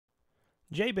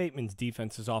Jay Bateman's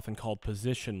defense is often called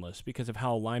positionless because of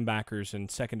how linebackers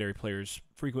and secondary players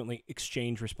frequently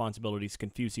exchange responsibilities,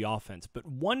 confuse the offense. But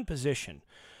one position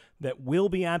that will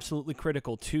be absolutely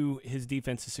critical to his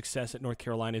defense's success at North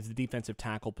Carolina is the defensive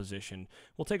tackle position.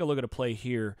 We'll take a look at a play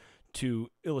here to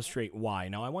illustrate why.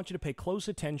 Now, I want you to pay close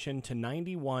attention to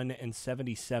 91 and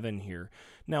 77 here.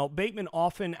 Now, Bateman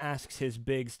often asks his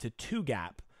bigs to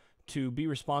two-gap, to be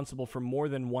responsible for more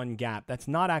than one gap. That's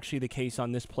not actually the case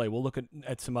on this play. We'll look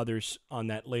at some others on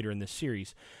that later in this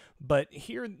series. But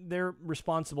here they're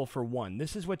responsible for one.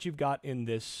 This is what you've got in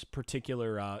this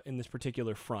particular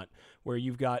front, where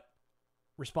you've got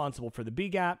responsible for the B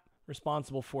gap,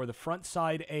 responsible for the front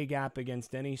side A gap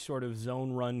against any sort of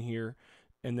zone run here,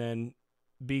 and then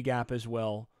B gap as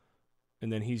well.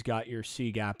 And then he's got your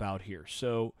C gap out here.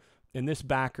 So, and this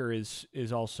backer is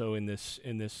also in this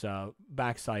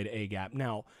backside A gap.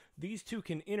 Now, these two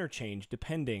can interchange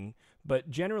depending, but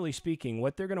generally speaking,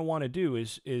 what they're going to want to do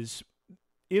is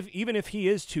even if he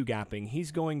is two gapping,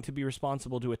 he's going to be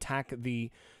responsible to attack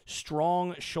the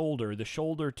strong shoulder, the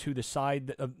shoulder to the side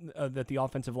that the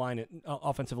offensive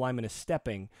lineman is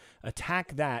stepping.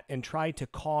 Attack that and try to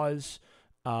cause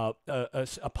a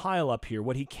pile up here.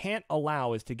 What he can't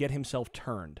allow is to get himself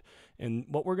turned. And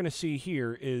what we're going to see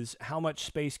here is how much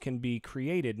space can be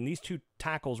created. And these two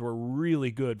tackles were really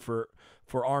good for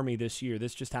Army this year.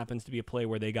 This just happens to be a play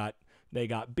where they got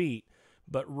beat.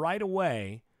 But right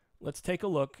away, let's take a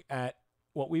look at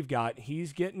what we've got.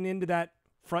 He's getting into that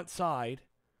front side.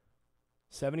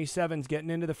 77's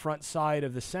getting into the front side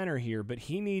of the center here, but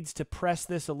he needs to press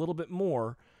this a little bit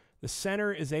more. The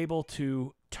center is able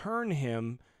to turn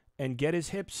him and get his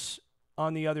hips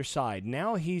on the other side.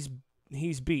 Now he's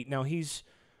beat. Now he's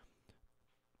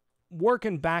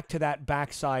working back to that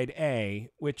backside A,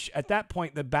 which at that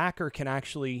point the backer can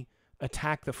actually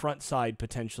attack the front side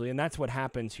potentially, and that's what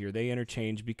happens here. They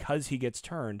interchange because he gets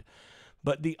turned.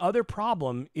 But the other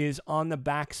problem is on the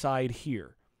backside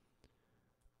here.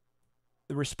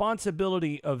 The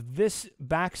responsibility of this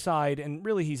backside, and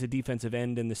really he's a defensive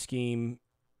end in the scheme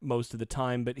most of the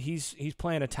time, but he's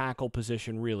playing a tackle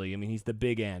position really. I mean, he's the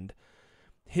big end.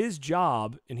 His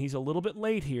job, and he's a little bit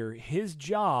late here, his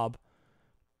job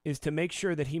is to make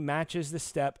sure that he matches the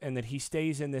step and that he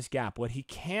stays in this gap. What he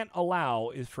can't allow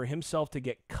is for himself to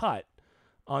get cut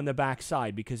on the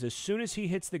backside, because as soon as he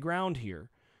hits the ground here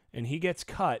and he gets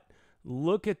cut,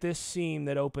 look at this seam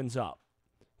that opens up,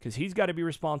 because he's got to be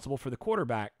responsible for the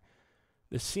quarterback.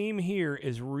 The seam here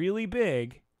is really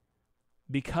big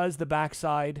because the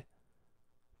backside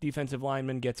defensive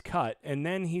lineman gets cut, and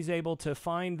then he's able to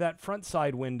find that front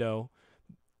side window,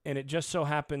 and it just so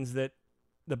happens that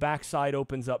the backside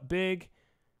opens up big,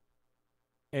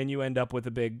 and you end up with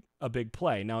a big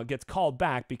play. Now, it gets called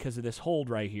back because of this hold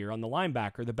right here on the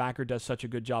linebacker. The backer does such a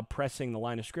good job pressing the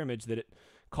line of scrimmage that it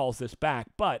calls this back,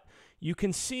 but you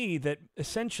can see that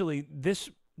essentially this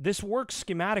works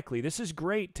schematically. This is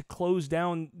great to close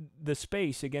down the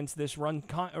space against this run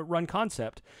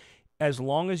concept, as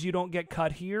long as you don't get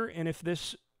cut here. And if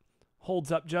this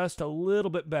holds up just a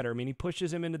little bit better, I mean, he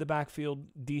pushes him into the backfield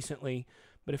decently,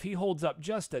 but if he holds up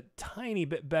just a tiny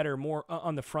bit better, more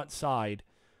on the front side,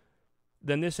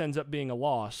 then this ends up being a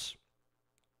loss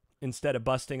instead of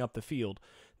busting up the field.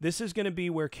 This is going to be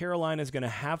where Carolina is going to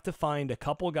have to find a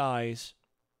couple guys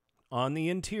on the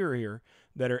interior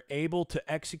that are able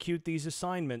to execute these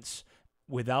assignments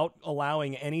without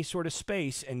allowing any sort of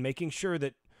space, and making sure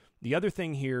that the other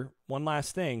thing here, one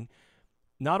last thing,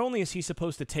 not only is he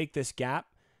supposed to take this gap,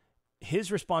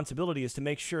 his responsibility is to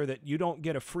make sure that you don't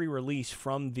get a free release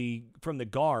from the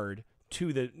guard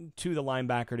to the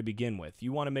linebacker to begin with.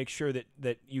 You want to make sure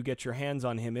that you get your hands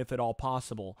on him if at all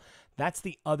possible. That's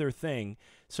the other thing.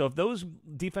 So if those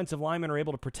defensive linemen are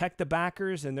able to protect the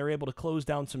backers and they're able to close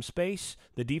down some space,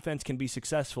 the defense can be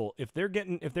successful. If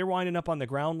they're winding up on the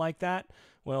ground like that,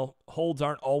 well, holds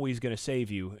aren't always going to save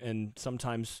you, and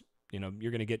sometimes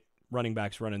you're going to get running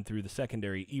backs running through the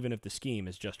secondary even if the scheme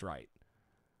is just right.